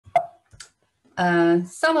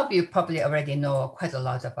some of you probably already know quite a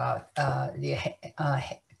lot about the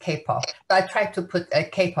K-pop. So I tried to put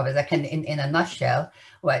K-pop as I can in a nutshell.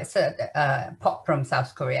 Well, it's pop from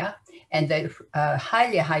South Korea, and they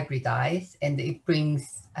highly hybridized, and it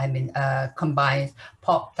brings, combines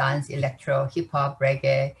pop, dance, electro, hip hop,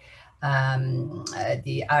 reggae,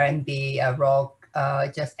 the R&B, rock,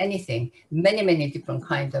 just anything. Many different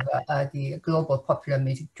kinds of the global popular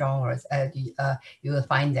music genres. You will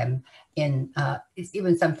find them in. It's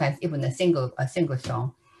even sometimes even a single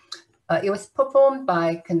song. It was performed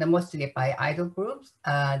by mostly by idol groups.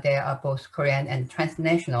 They are both Korean and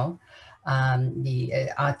transnational.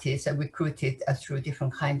 The artists are recruited through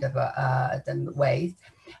different kind of ways.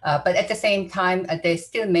 But at the same time, they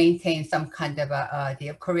still maintain some kind of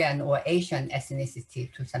the Korean or Asian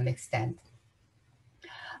ethnicity to some extent.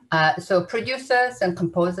 So producers and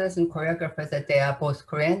composers and choreographers, they are both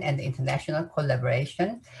Korean and international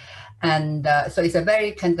collaboration. And so it's a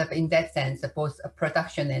very kind of, in that sense, both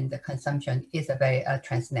production and the consumption is a very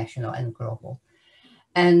transnational and global.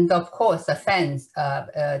 And of course, the fans,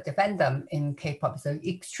 the fandom in K-pop is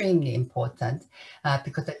extremely important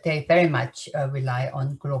because they very much rely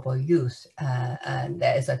on global youth, and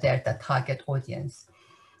they're the target audience.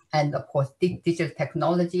 And of course, digital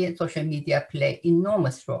technology and social media play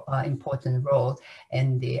enormous important role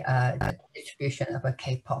in the distribution of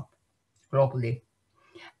K-pop globally.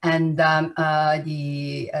 And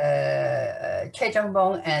the Choi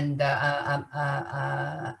Jung-bong and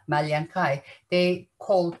Ma Lian-kai, they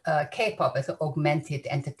called K-pop as augmented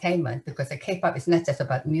entertainment, because the K-pop is not just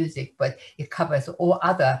about music, but it covers all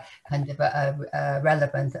other kind of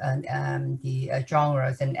relevant the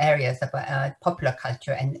genres and areas of popular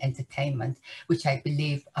culture and entertainment, which I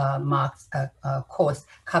believe Mark's course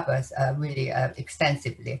covers really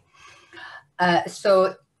extensively.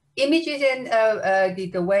 So images and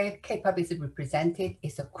the way K-pop is represented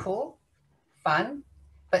is cool, fun,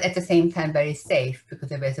 but at the same time very safe, because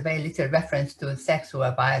there is a very little reference to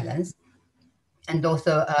sexual violence, and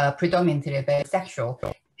also predominantly very sexual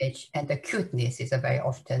image, and the cuteness is very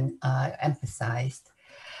often emphasized.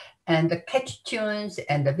 And the catchy tunes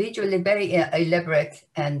and the visually very elaborate,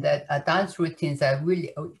 and the dance routines are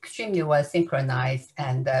really extremely well synchronized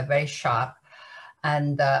and very sharp.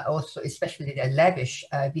 And also, especially the lavish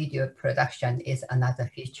video production is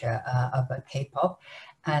another feature of K-pop.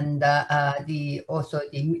 And also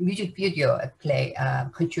the music video play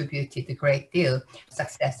contributed a great deal to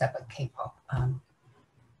success of K-pop.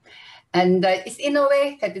 And it's in a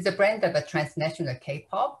way that is a brand of a transnational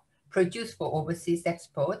K-pop produced for overseas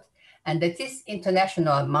export. And that this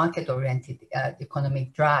international market-oriented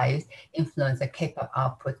economic drives influence the K-pop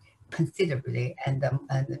output considerably, and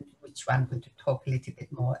which I'm going to talk a little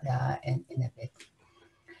bit more in a bit.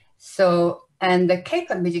 So, and the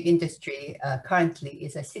K-pop music industry currently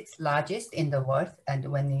is the 6th largest in the world, and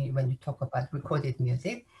when you talk about recorded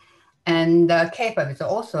music. And K-pop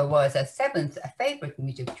also was a 7th favorite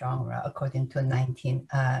music genre according to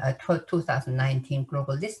 2019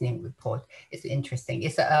 Global Listening Report. It's interesting.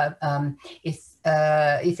 It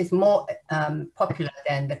is more popular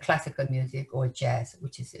than the classical music or jazz,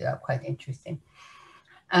 which is quite interesting.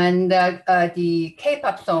 And the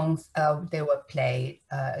K-pop songs, they were played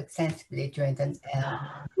extensively during the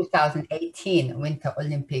 2018 Winter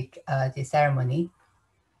Olympic the ceremony,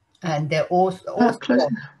 and they also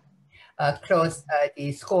closed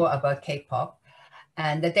the score about K-pop,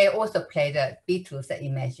 and they also played the Beatles,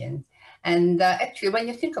 Imagine. And actually, when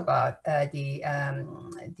you think about the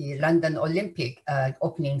London Olympic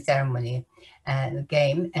opening ceremony and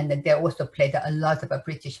game, and they also played a lot of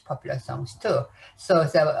British popular songs too. So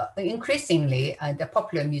increasingly, the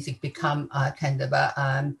popular music become kind of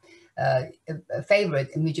a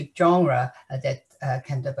favorite music genre that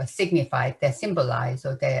kind of signify, they symbolize,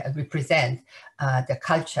 or they represent the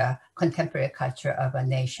culture, contemporary culture of a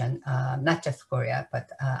nation, not just Korea,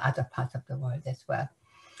 but other parts of the world as well.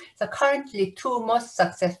 So currently, 2 most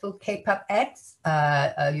successful K-pop acts,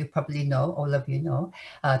 you probably know, all of you know,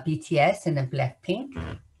 BTS and then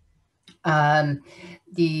Blackpink.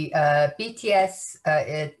 The BTS,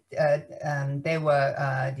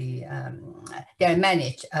 they're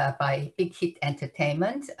managed by Big Hit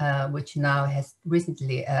Entertainment, which now has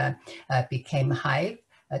recently became Hive.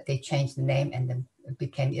 They changed the name and then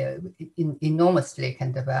became enormously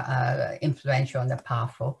kind of influential and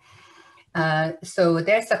powerful. So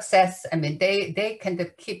their success, I mean, they kind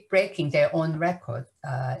of keep breaking their own record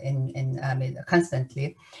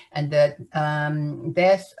constantly. And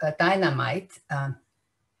there's Dynamite.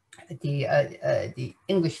 the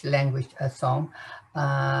English language song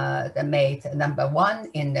that made #1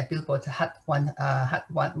 in the Billboard Hot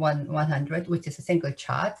 100, which is a single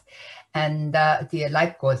chart, and the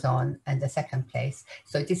Life Goes On and the second place.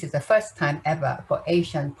 So this is the first time ever for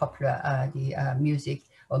Asian popular music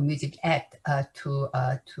or music act to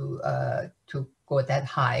go that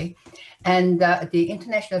high. And the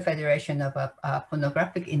International Federation of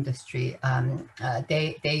Pornographic Industry,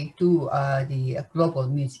 they do the global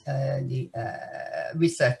music,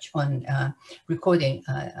 research on recording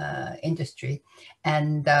industry.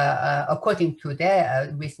 And according to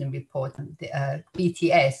their recent report,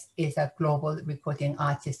 BTS is a global recording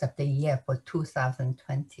artist of the year for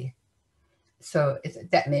 2020. So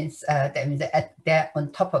that means that they're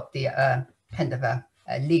on top of the kind of a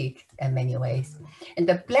league in many ways. And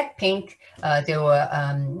the Blackpink, they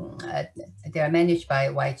are managed by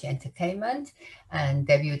YG Entertainment and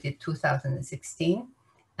debuted in 2016.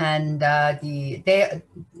 And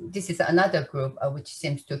this is another group which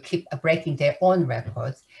seems to keep breaking their own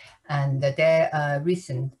records. And their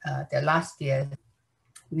last year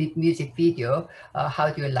music video, How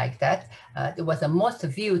Do You Like That? It was the most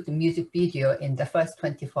viewed music video in the first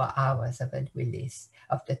 24 hours of the release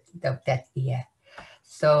of that year.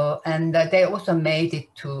 So, and they also made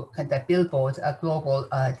it to the Billboard global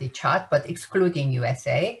the chart, but excluding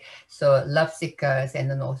USA. So Love Sickers and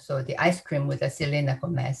then also the Ice Cream with Selena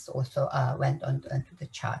Gomez also went on to the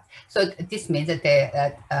chart. So this means that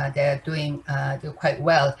they're doing quite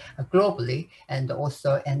well globally and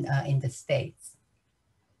also in the States.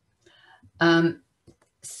 But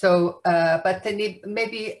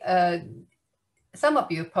maybe some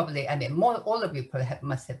of you probably, I mean, all of you probably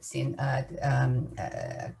must have seen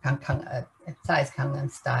Psy's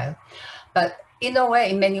Gangnam Style. But in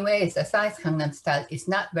many ways, the Psy's Gangnam Style is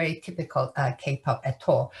not very typical K-pop at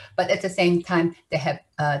all. But at the same time,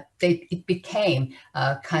 it became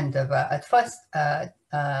kind of at first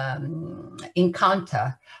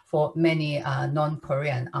encounter for many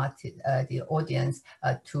non-Korean artists, the audience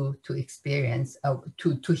to experience,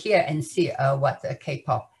 to hear and see what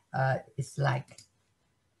K-pop is like.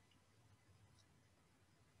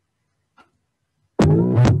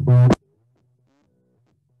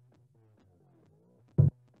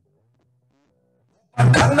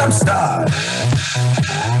 Gangnam Style.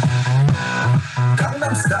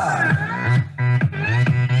 Gangnam Style.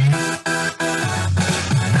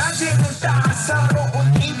 낮에는 따사로운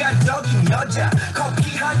인간적인 여자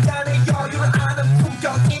커피 한 잔에 여유를 아는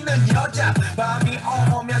품격 있는 여자 밤이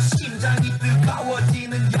오면 심장이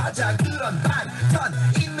뜨거워지는 여자 그런 반전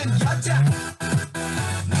있는 여자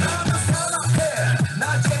너도 선호해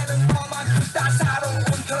낮에는 너만큼 따사로운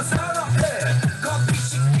그 선호해 커피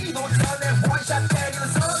식기도 전에 원샷 때리는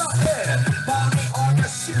선호해 밤이 오면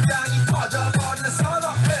심장이 터져버리는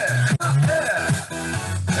선호해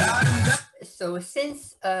So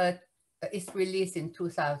since it's released in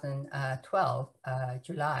 2012,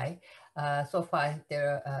 July, so far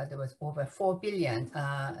there was over 4 billion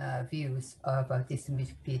views of this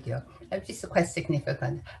music video, which is quite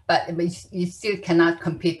significant. But you still cannot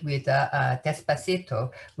compete with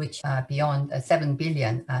Despacito, which beyond 7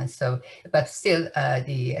 billion. But still,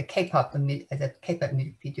 the K-pop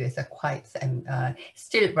music video is quite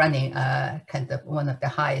still running kind of one of the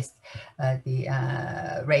highest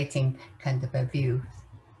rating kind of views.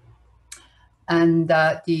 And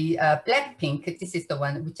the Blackpink, this is the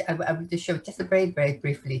one which I will just show just very, very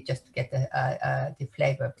briefly, just to get the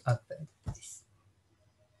flavor of this.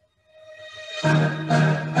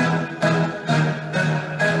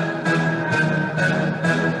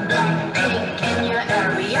 Blackpink in your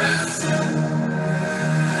area.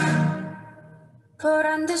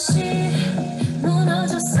 보란 듯이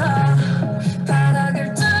무너졌어.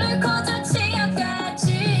 바닥을 뚫고 저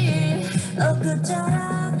지하까지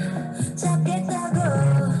엊그처럼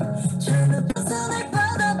잡겠다고 젊은 손을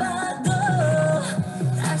뻗어봐도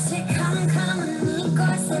다시 캄캄한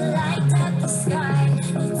이곳에 light up the sky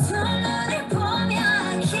이 두 눈을 보며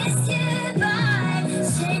kiss you bye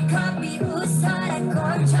실컷 비웃어라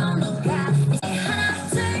꼴종이가 이제 하나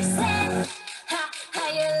둘 셋 how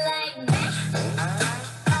you like that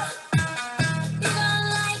you gon'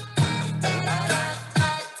 like that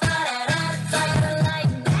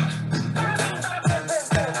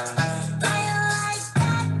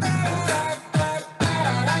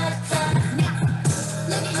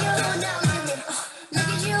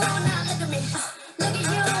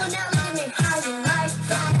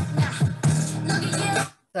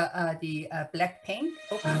the Blackpink.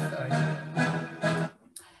 Oh, sorry.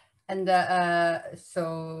 And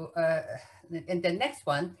and the next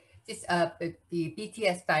one, this the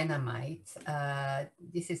BTS Dynamite.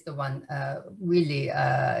 This is the one really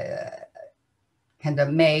kind of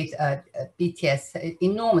made BTS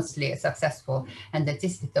enormously successful, and this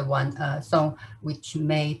is the one song which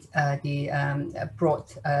made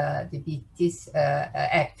brought this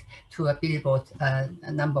act to a Billboard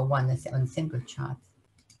 #1 on single chart.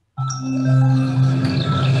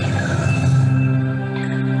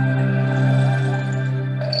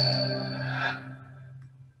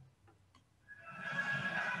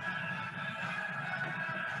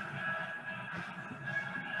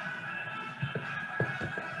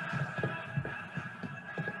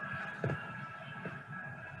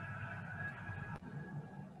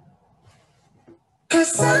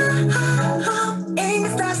 Cause I'm in the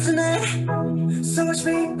stars tonight. So much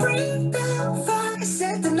me bring the fire,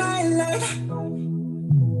 set the night light.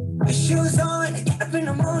 Shoes on, get up in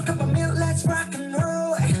the morning, cup of milk, let's rock and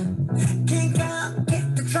roll. Kick out,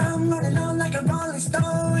 get the drum, rolling on like a rolling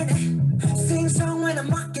stone. Sing song when I'm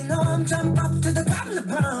walking home, jump up to the top of the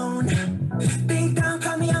pound. Big down,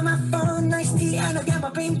 call me on my phone, nice tea, and I'll get my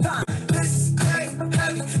ping pong. This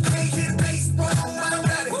heavy, crazy baseball, I'm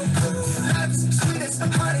ready. Life's sweet as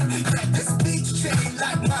honey, get this beach chain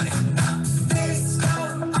like money. This go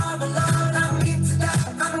all alone, I'm here to die,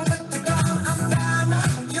 I'm good to go, I'm down,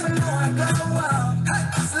 you know I go. Hey,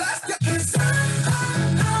 so let's get this on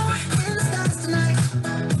in the stars tonight.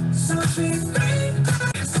 So sweet, bring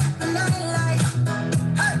the night light.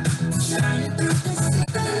 Hey, shining through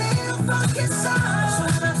the little funky song. So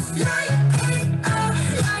light it up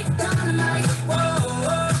like dynamite.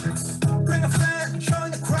 Whoa, bring a friend, join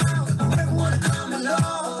the crowd. Everyone come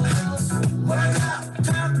along. Word up,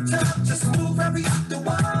 time to talk, just move every up the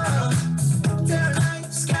wall. Day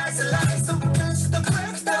night, sky's the light, so touch the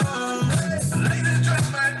breakdown. Ladies and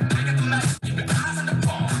gentlemen, I get the light, keep your eyes on the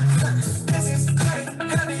ball. This is great,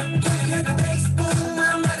 heavy, can you hear the bass boom?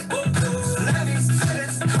 I'm ready, ladies,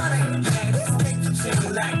 cities, honey, yeah, this make you chill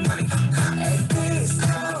like money. Hey, this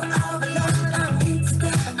go all alone, I'm here to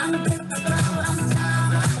go, I'm good to go, I'm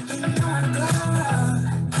down, you know I'm glowing.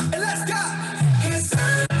 Hey, let's go! It's in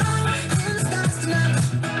the stars tonight.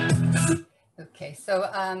 Okay, so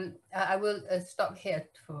I will stop here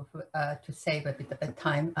to save a bit of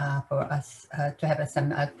time for us to have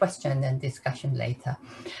some question and discussion later.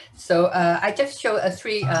 So I just show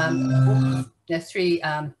three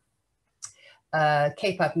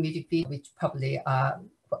K-pop music videos, which probably are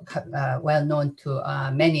well known to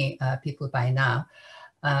many people by now.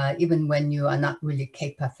 Even when you are not really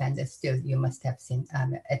K-pop fans, still you must have seen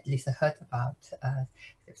at least heard about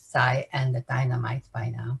Psy and the Dynamite by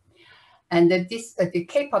now. And the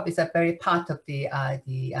K-pop is a very part of the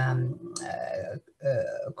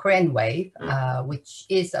Korean wave, which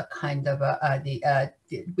is a kind of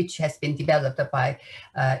which has been developed by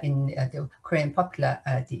in the Korean popular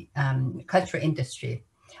culture industry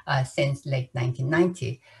since late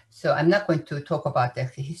 1990. So I'm not going to talk about the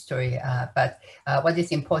history, but what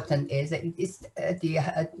is important is that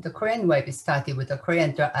the Korean wave started with the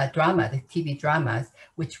Korean drama, the TV dramas,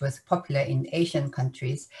 which was popular in Asian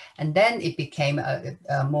countries, and then it became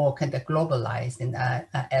more kind of globalized and,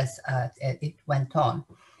 as it went on.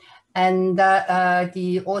 And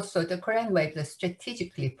also the Korean wave was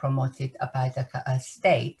strategically promoted by the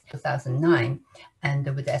state in 2009, and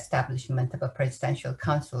with the establishment of a presidential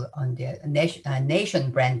council on the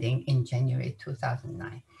nation branding in January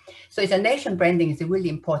 2009. So it's a nation branding is a really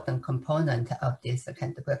important component of this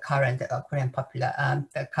kind of current Korean popular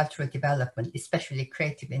cultural development, especially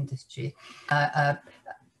creative industry,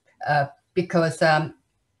 because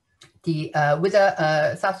with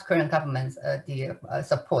the South Korean government's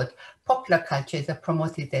support, popular culture is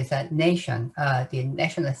promoted as a nation, the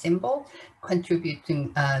national symbol,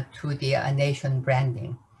 contributing to the nation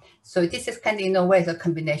branding. So this is kind of in a way a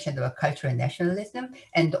combination of a cultural nationalism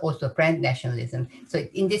and also brand nationalism. So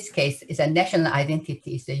in this case, it's a national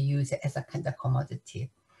identity is used as a kind of commodity.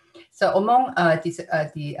 So among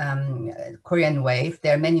the Korean wave,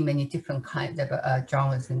 there are many different kinds of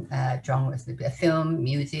genres and genres. Film,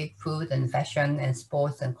 music, food and fashion and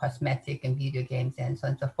sports and cosmetic and video games and so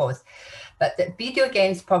on and so forth. But the video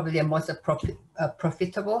games probably are most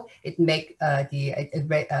profitable. It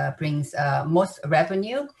brings most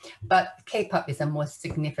revenue, but K-pop is the most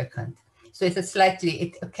significant. So it's a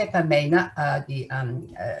slightly K-pop may not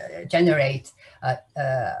generate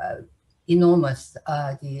enormous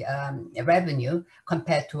revenue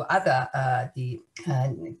compared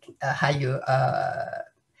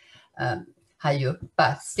Hallyu,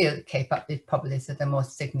 but still K-pop is probably the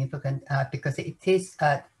most significant because it is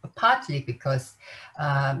partly because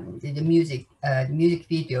the music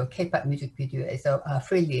video, K-pop music video is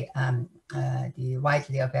freely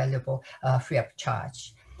widely available, free of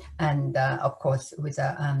charge. And of course, with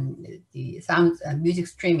the sound music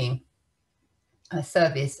streaming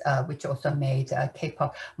service, which also made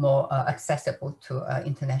K-pop more accessible to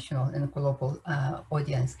international and global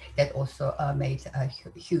audience, that also made a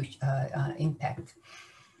huge impact.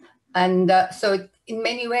 And so in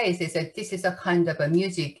many ways, this is a kind of a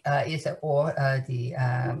music the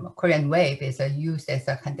Korean wave is used as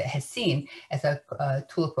a kind of, has seen as a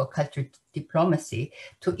tool for cultural diplomacy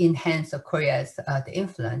to enhance Korea's the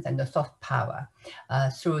influence and the soft power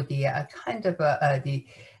through the kind of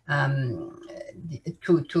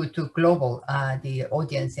to global the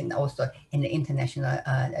audience and also in the international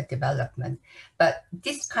development. But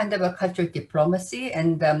this kind of a cultural diplomacy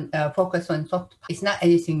and focus on soft power is not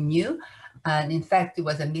anything new. And in fact, it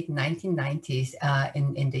was the mid-1990s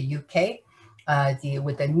in the UK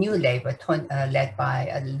with the New Labour led by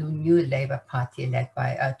a New Labour Party led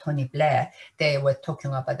by Tony Blair. They were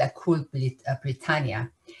talking about the cool Britannia.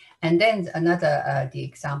 And then another the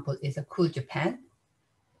example is a cool Japan.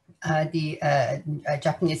 The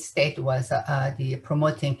Japanese state was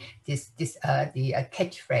promoting the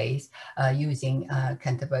catchphrase using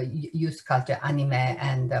kind of a youth culture, anime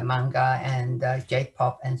and manga and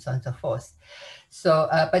J-pop and so on and so forth. So,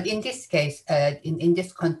 but in this case, in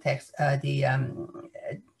this context, the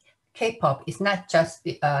K-pop is not just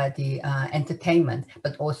the entertainment,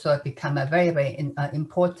 but also become a very, very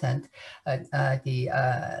important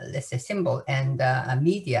let's say symbol and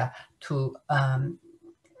media to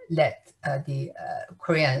let the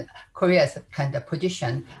Korea's kind of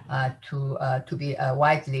position to be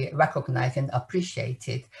widely recognized and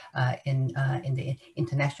appreciated in the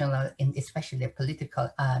international, especially political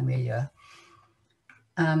milieu.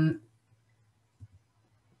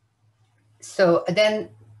 So then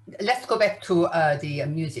let's go back to the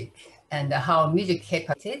music and how music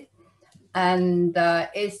K-pop is. And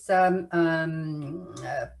its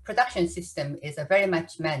production system is very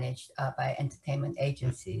much managed by entertainment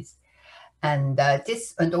agencies, and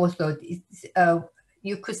this and also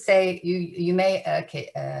you could say you may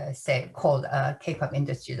say called K-pop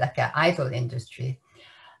industry like an idol industry.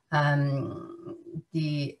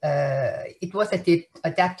 It was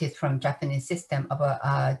adapted from Japanese system of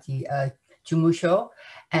the Jumusho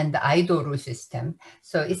and the Aidoru system.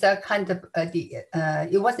 So it's a kind of,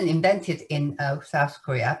 it wasn't invented in South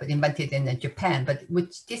Korea, but invented in Japan, but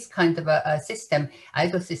which this kind of a system,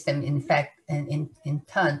 idol system, in fact, in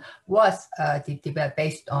turn, was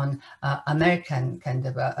based on American kind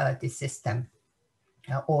of this system.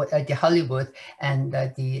 Or the Hollywood and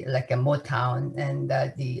the like a Motown and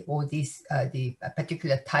all these the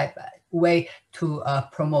particular type way to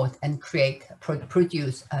promote and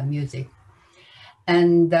produce music.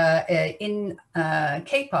 And in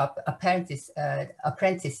K-pop, apprentice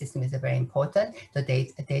system is very important. So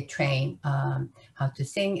they train how to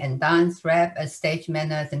sing and dance, rap, stage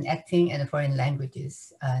manners and acting and foreign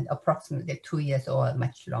languages, approximately 2 years or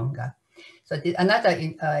much longer. So another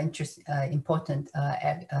important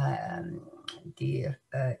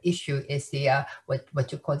issue is the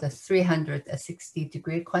what you call the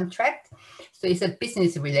 360-degree contract. So it's a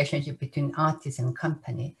business relationship between artist and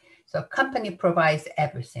company. So company provides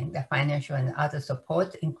everything, the financial and other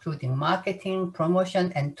support, including marketing,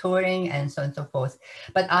 promotion, and touring, and so on and so forth.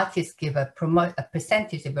 But artists give a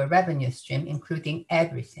percentage of a revenue stream, including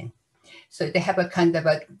everything. So they have a kind of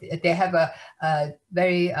a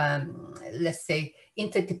very, let's say,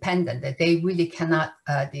 interdependent, that they really cannot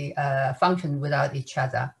function without each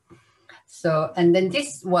other. So, and then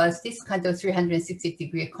this kind of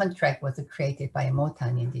 360-degree contract was created by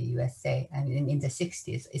Motown in the USA and in the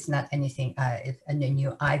 60s. It's not anything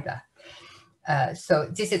new either. So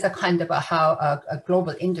this is a kind of how a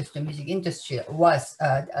global industry, music industry was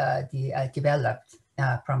developed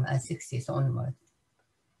from 60s onward.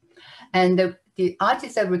 And the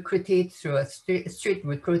artists are recruited through street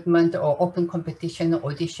recruitment or open competition,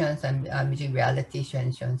 auditions, and music reality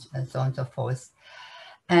shows, and so on and so forth.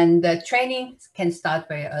 And the training can start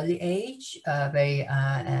very early age, very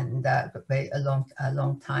a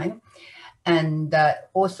long time. And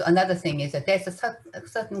also another thing is that there's a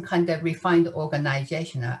certain kind of refined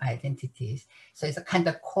organizational identities. So it's a kind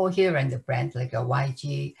of coherent brand like a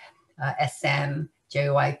YG, SM,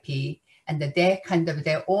 JYP, and they're kind of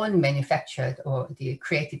their own manufactured or the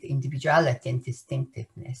created individuality and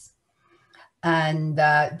distinctiveness. And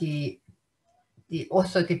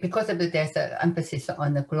because of there's an emphasis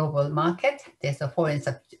on the global market, there's a foreign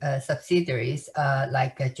subsidiaries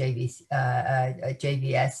like JVS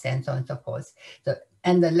and so on and so forth. So,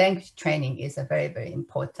 and the language training is a very, very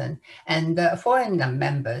important. And foreign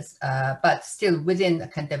members, but still within a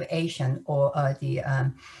kind of Asian or the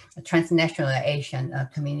transnational Asian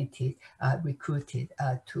communities recruited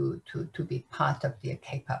to be part of the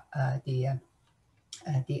K-pop, the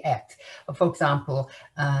act. For example,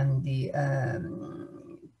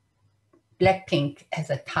 Blackpink has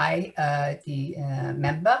a Thai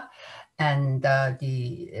member, and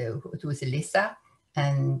it was Lisa,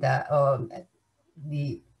 and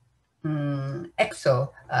the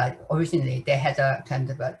EXO originally they had a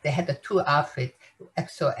kind of they had a two outfit,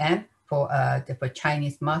 EXO M for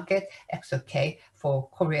Chinese market, EXO K for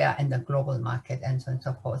Korea and the global market, and so on and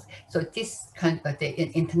so forth. So this kind of the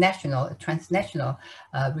international, transnational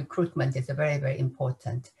recruitment is very, very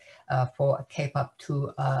important for K-pop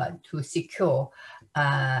to secure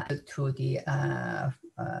to the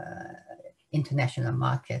international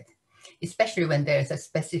market, especially when there's a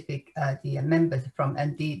specific the members from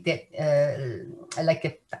and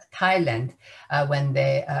like Thailand when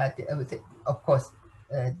they of course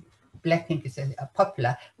Blackpink is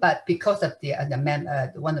popular, but because of the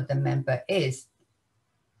one of the member is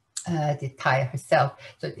the Thai herself,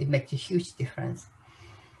 so it makes a huge difference.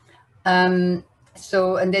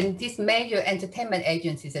 So, and then these major entertainment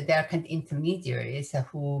agencies, they are kind of intermediaries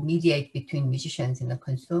who mediate between musicians and the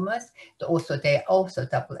consumers. So they also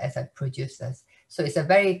double as producers. So it's a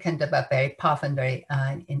very kind of a very powerful and very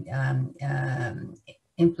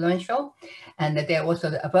influential. And they're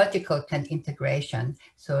also a vertical kind of integration.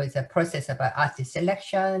 So it's a process about artist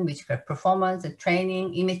selection, musical performance, and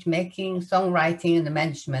training, image making, songwriting, and the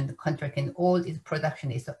management, contracting, all its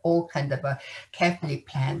production is all kind of carefully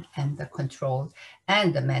planned and controlled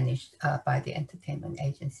and managed by the entertainment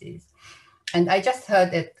agencies. And I just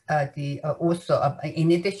heard that also,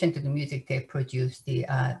 in addition to the music, they produce the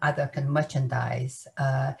other kind of merchandise,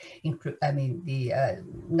 not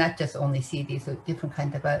just only CDs, so different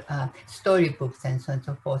kind of storybooks and so on and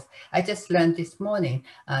so forth. I just learned this morning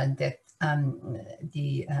that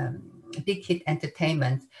the Big Hit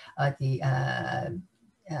Entertainment, the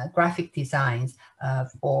graphic designs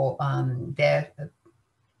for their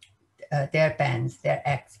bands, their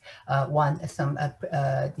acts, won some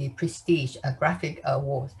the prestige graphic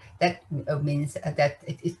awards. That means that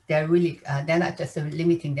they're really they're not just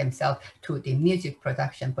limiting themselves to the music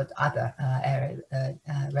production, but other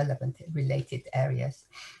relevant related areas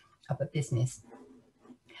of a business.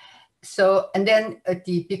 So, and then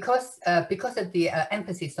because of the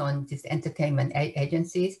emphasis on these entertainment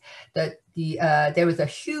agencies, there was a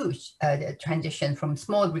huge transition from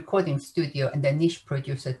small recording studio and the niche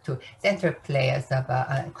producer to center players of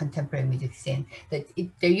a contemporary music scene.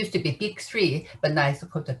 There used to be big three, but now it's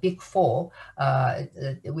called the big four,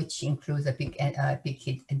 which includes a big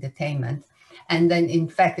hit entertainment. And then, in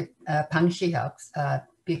fact, Bang Shi-hyuk's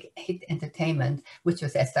Big Hit Entertainment, which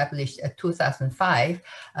was established in 2005,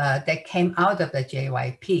 that came out of the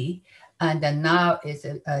JYP, and then now is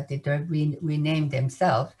they renamed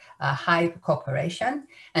themselves Hive Corporation,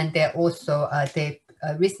 and they also they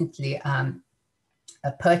recently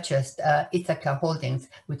purchased Ithaca Holdings,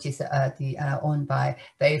 which is owned by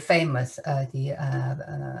very famous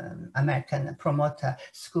American promoter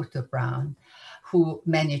Scooter Braun, who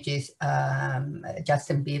manages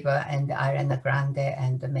Justin Bieber and Ariana Grande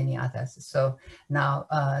and many others. So now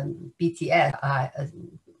BTS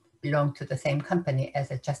belong to the same company as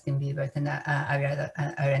Justin Bieber and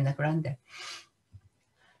Ariana Grande.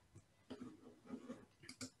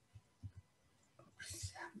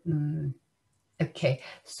 Okay,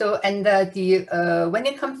 so and when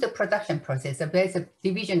it comes to production process, there's a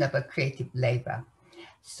division of a creative labor.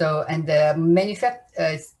 So and the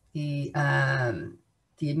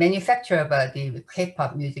manufacturer of the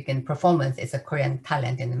K-pop music and performance is a Korean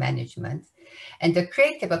talent and management, and the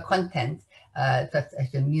creative content, such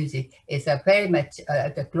as the music, is very much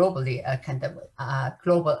globally kind of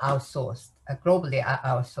global outsourced. Globally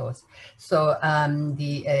outsourced. So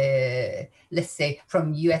let's say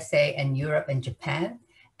from USA and Europe and Japan,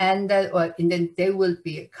 and then they will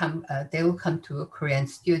come to a Korean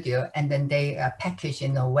studio, and then they package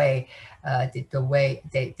in a way the way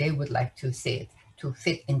they would like to see it, to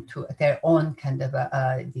fit into their own kind of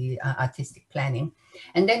the artistic planning,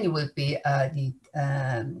 and then it will be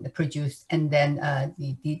produced and then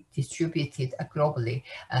distributed globally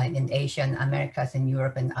in Asia, Americas, and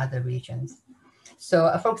Europe and other regions.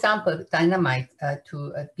 So, for example, Dynamite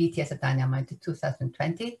BTS Dynamite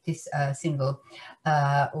 2020, this single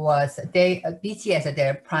was BTS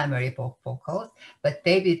their primary vocals, but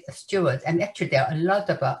David Stewart, and actually there are a lot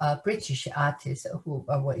of British artists who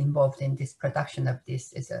were involved in this production of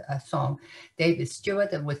this song. David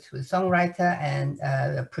Stewart was a songwriter and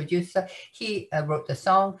a producer. He wrote the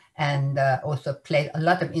song and also played a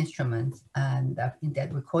lot of instruments and in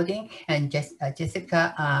that recording. And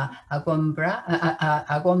Jessica Agomba,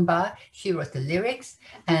 she wrote the lyrics.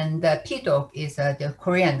 And P-Dog is the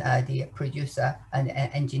Korean the producer and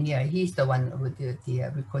engineer. He's the one who did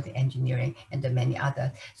the recording engineering and the many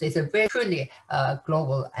others. So it's a very truly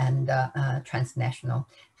global and transnational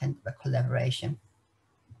kind of a collaboration.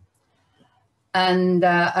 And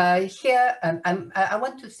here, I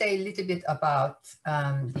want to say a little bit about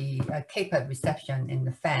the K-pop reception in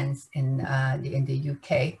the fans in the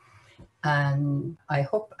UK. And I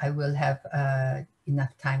hope I will have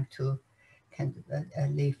enough time to kind of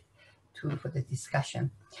leave for the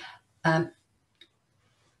discussion.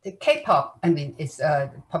 The K-pop, I mean, is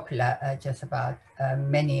popular just about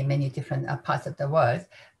many different parts of the world.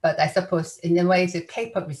 But I suppose in a way, the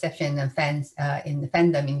K-pop reception and fans in the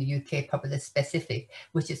fandom in the UK probably specific,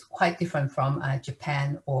 which is quite different from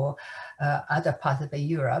Japan or other parts of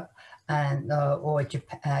Europe and or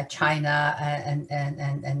Japan, China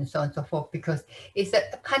and so on and so forth, because it's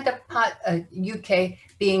a kind of part UK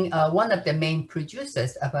being one of the main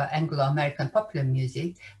producers of Anglo-American popular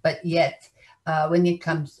music, but yet when it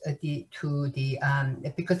comes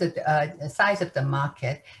because of the size of the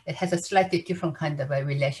market, it has a slightly different kind of a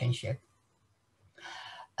relationship.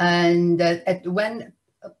 And when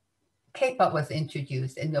K-pop was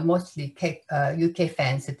introduced, and mostly UK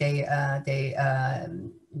fans,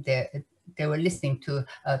 they were listening to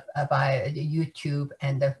by YouTube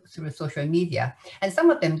and through social media. And some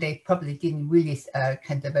of them, they probably didn't really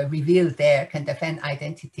kind of reveal their kind of fan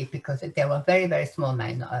identity because they were very small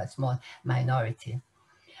minority.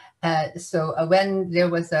 So when there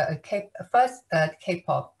was a first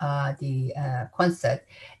K-pop concert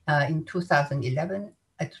in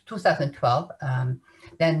 2012,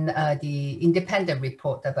 then the independent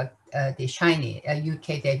report about the SHINee,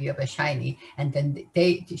 UK debut of a SHINee, and then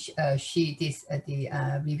the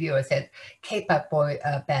reviewer said K-pop boy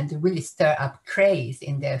band really stir up craze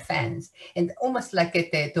in their fans, and almost like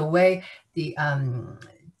the way the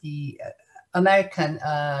American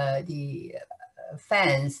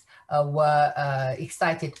fans were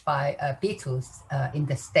excited by Beatles in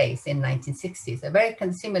the States in 1960s, a very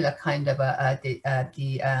similar kind of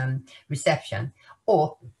reception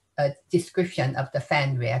or a description of the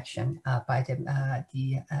fan reaction by the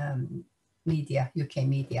media, UK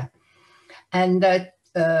media. And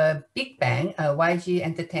Big Bang, YG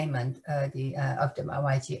Entertainment, of the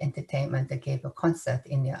YG Entertainment, they gave a concert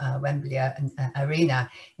in the Wembley Arena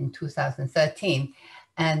in 2013.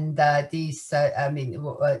 And these,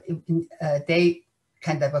 they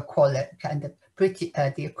kind of call it kind of pretty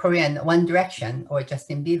the Korean One Direction or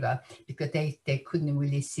Justin Bieber, because they couldn't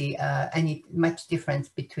really see much difference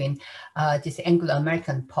between this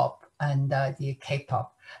Anglo-American pop and the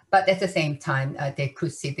K-pop. But at the same time, they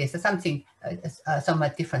could see this as something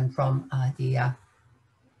somewhat different from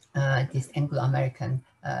this Anglo-American,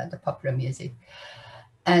 the popular music.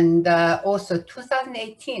 And also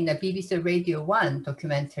 2018, the BBC Radio 1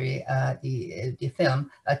 documentary, the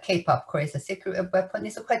film, K-pop, Korea's a Secret Weapon,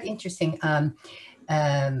 is a quite interesting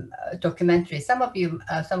documentary. Some of you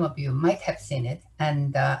might have seen it.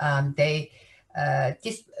 And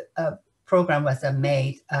this program was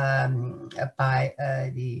made by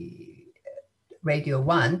the Radio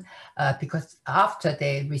 1 because after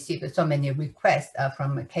they received so many requests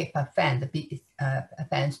from K-pop fans,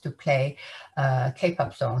 fans to play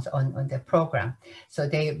K-pop songs on their program. So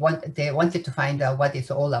they wanted to find out what it's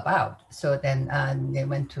all about. So then they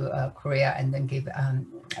went to Korea and then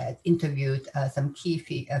interviewed some key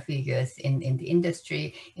figures in the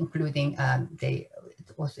industry, including they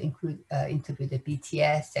also interviewed the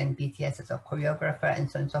BTS and BTS as a choreographer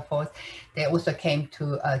and so on and so forth. They also came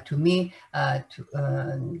to me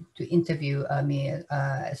to interview me.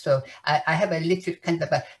 So I have a little kind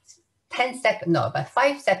of a 5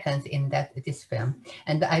 seconds in this film,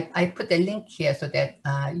 and I put the link here so that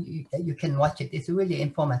you can watch it. It's really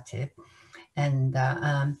informative. And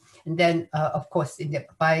then, of course,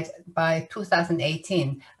 by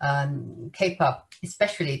 2018, K-pop,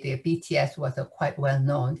 especially the BTS, was quite well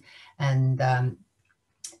known, and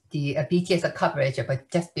the BTS coverage, but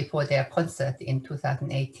just before their concert in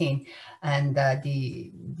 2018, and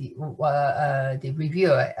the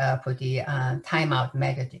reviewer for the Time Out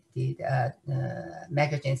magazine,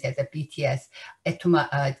 magazine says that BTS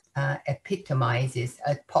epitomizes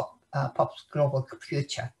pop's global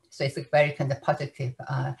future. So it's a very kind of positive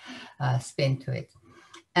spin to it.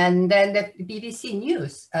 And then the BBC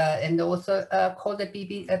News and also called the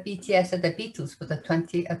BTS the Beatles for the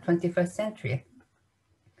 21st century.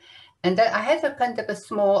 And then I had a kind of a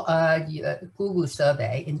small Google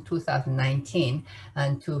survey in 2019,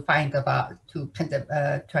 and to find about, to kind of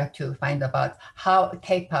try to find about how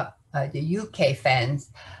K-pop, the UK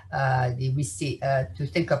fans, to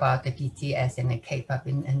think about the BTS and the K-pop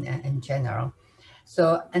in general.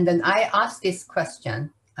 So, and then I asked this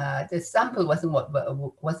question. The sample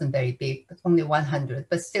wasn't very big, but only 100,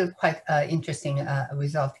 but still quite interesting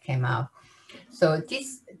result came out. So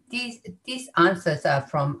these answers are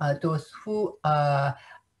from those who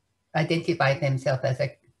identify themselves as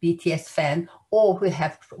a BTS fan or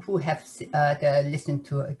who have listened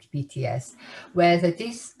to BTS. Whereas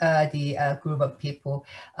the group of people,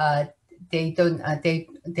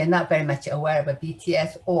 they're not very much aware of a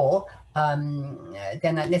BTS, or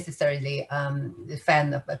they're not necessarily the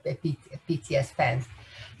fan of BTS fans.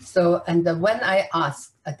 So, and when I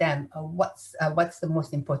asked them what's the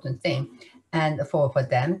most important thing, and for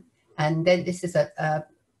them, and then this is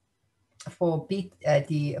for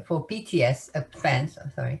BTS fans,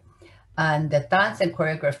 sorry, and the dance and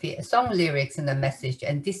choreography, song lyrics and the message,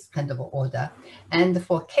 and this kind of order. And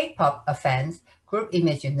for K-pop fans, group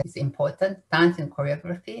image is important, dance and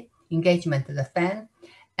choreography, engagement of the fan,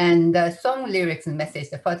 and song lyrics and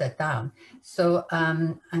message are further down. So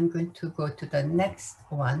I'm going to go to the next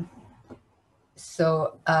one.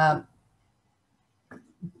 So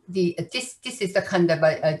this is the kind of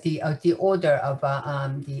the order of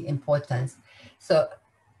the importance. So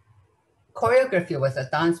choreography was a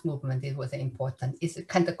dance movement. It was important. It's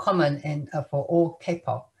kind of common for all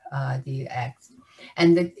K-pop the acts.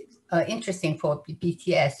 And the interesting for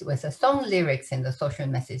BTS was the song lyrics and the social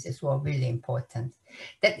messages were really important.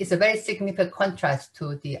 That is a very significant contrast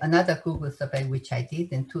to another Google survey which I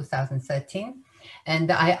did in 2013. And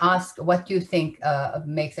I asked, what do you think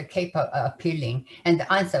makes a K-pop appealing? And the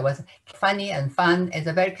answer was funny and fun. It's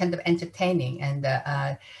a very kind of entertaining. And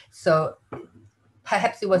so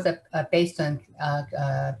perhaps it was based on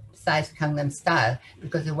Psy's Gangnam Style,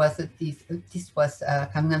 because it was this was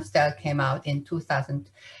Gangnam Style came out in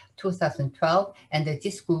 2012, and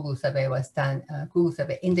this Google survey was done. Google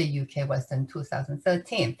survey in the UK was done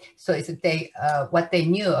 2013. So it's what they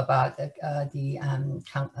knew about the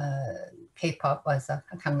K-pop was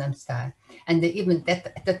Gangnam Style, and even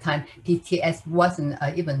at the time BTS wasn't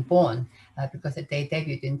even born because they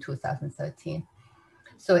debuted in 2013.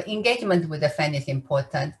 So engagement with the fan is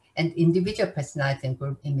important, and individual personality and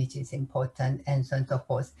group image is important, and so on and so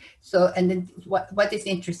forth. So, and then what is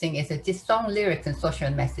interesting is that this song lyrics and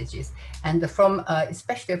social messages, and from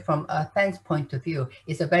especially from a fan's point of view,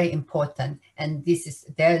 is very important. And this is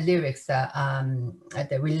their lyrics are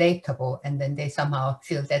they're relatable, and then they somehow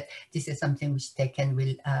feel that this is something which they can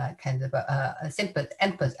kind of simple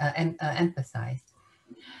emphasize.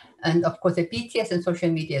 And of course, the BTS and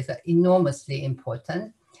social media are enormously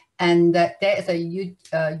important. And there is a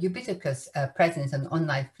ubiquitous presence on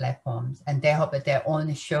online platforms, and they have their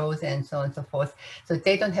own shows and so on and so forth. So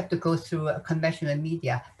they don't have to go through conventional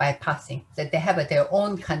media bypassing. So they have their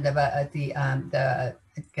own kind of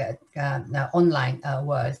online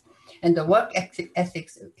words. And the work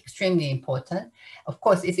ethics is extremely important. Of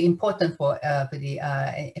course, it's important for the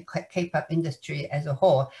K-pop industry as a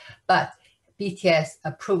whole, but BTS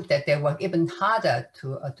proved that they work even harder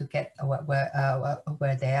to get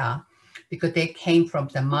where they are, because they came from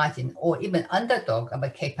the margin or even underdog of a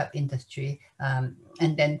K-pop industry, and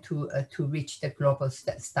then to reach the global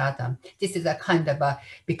stardom. This is a kind of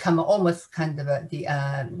become almost kind of the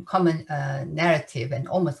common narrative, and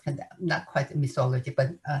almost kind of not quite mythology,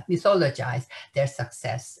 but mythologize their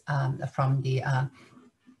success from the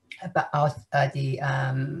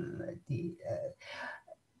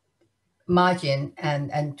margin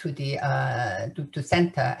and to the to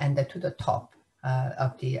center and to the top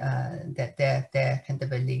of their kind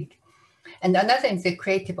of a league. And another thing is the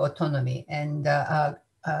creative autonomy, and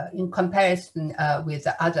in comparison with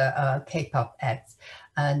the other K-pop acts,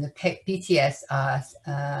 and BTS are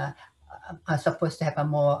supposed to have a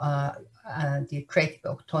more the creative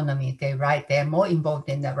autonomy. They're more involved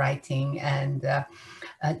in the writing, and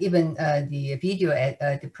And even the video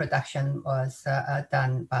the production was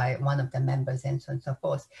done by one of the members, and so on and so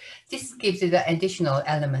forth. This gives it an additional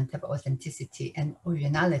element of authenticity and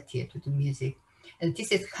originality to the music. And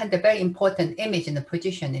this is kind of very important image and the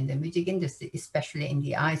position in the music industry, especially in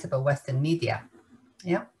the eyes of a Western media.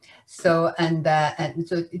 Yeah. So and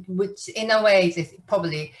so which in a way is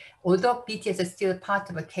probably, although BTS is still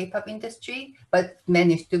part of a K-pop industry, but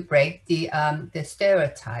managed to break the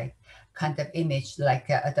stereotype kind of image, like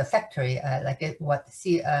the factory, like what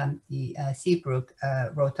Seabrook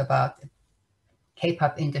wrote about.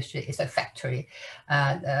 K-pop industry is a factory,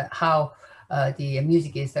 how the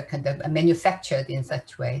music is a kind of manufactured in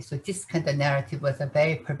such way. So this kind of narrative was a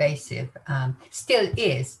very pervasive, still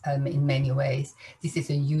is in many ways. This is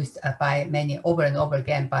used by many over and over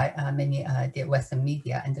again by many the Western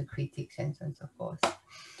media and the critics and so on and so forth.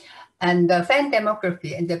 And the fan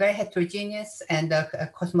demography and the very heterogeneous and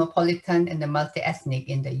cosmopolitan and the multi-ethnic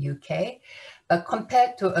in the UK. But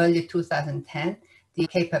compared to early 2010, the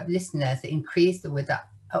K-pop listeners increased with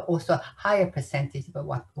also a higher percentage of a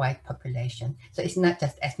white population. So it's not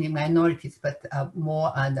just ethnic minorities, but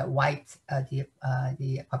more on the white, the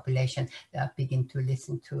population that begin to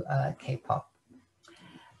listen to K-pop.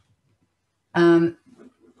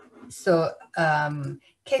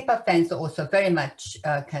 K-pop fans are also very much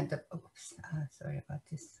kind of, oops, sorry about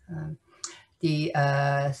this. The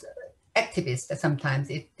activists sometimes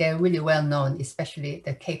they're really well known, especially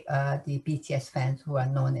the BTS fans who are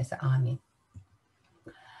known as the ARMY.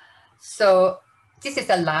 So this is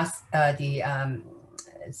the last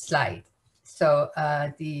slide. So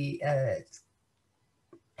the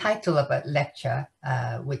title of a lecture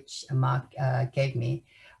which Mark gave me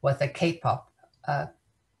was a K-pop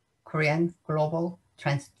Korean global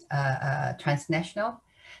transnational.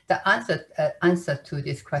 The answer to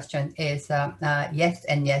this question is yes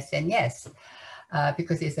and yes and yes,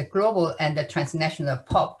 because it's a global and a transnational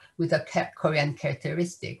pop with a Korean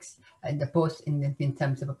characteristics, and both in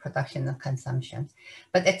terms of production and consumption.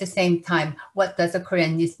 But at the same time, what does a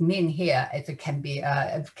Koreanness mean here? It can be,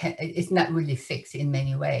 it's not really fixed in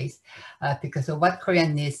many ways, because of what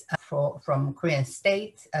Koreanness from Korean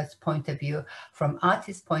state's point of view, from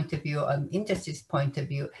artist's point of view, industry's point of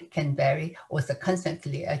view, can vary, also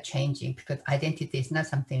constantly changing, because identity is not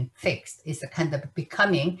something fixed. It's a kind of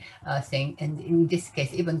becoming thing. And in this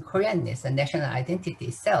case, even Koreanness, the national identity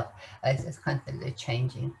itself, is constantly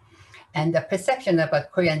changing. And the perception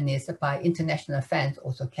about Koreanness by international fans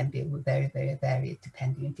also can be very, very varied,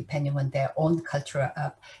 depending on their own cultural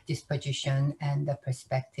disposition and the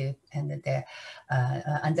perspective and their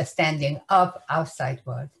understanding of outside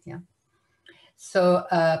world. Yeah. So,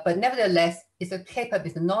 but nevertheless, K-pop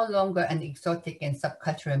is no longer an exotic and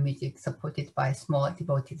subcultural music supported by small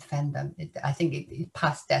devoted fandom. I think it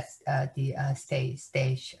passed that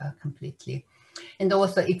stage completely. And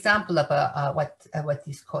also example of what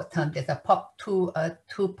is termed as a pop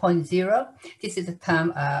 2.0. This is a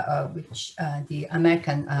term which the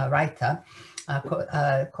American writer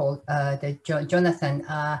called Jonathan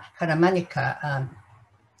Karamanika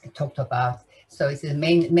talked about. So it's a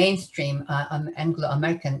mainstream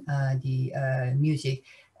Anglo-American music.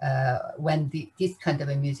 When this kind of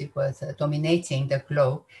a music was dominating the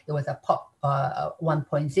globe, it was a pop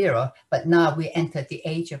 1.0, but now we enter the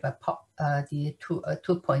age of a pop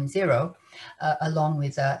 2.0, along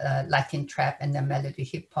with Latin trap and the melody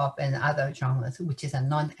hip hop and other genres, which is a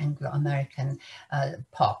non-Anglo-American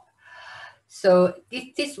pop. So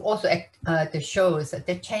this also shows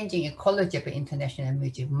the changing ecology of the international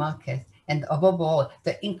music market, and above all,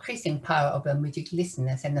 the increasing power of the music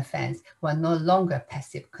listeners and the fans who are no longer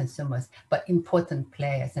passive consumers, but important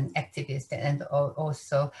players and activists, and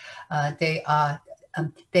also they have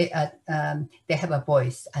a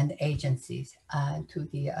voice and agencies and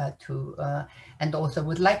also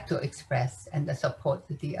would like to express and support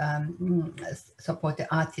the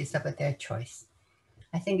artists of their choice.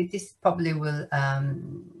 I think this probably will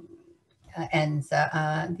end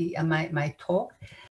my talk.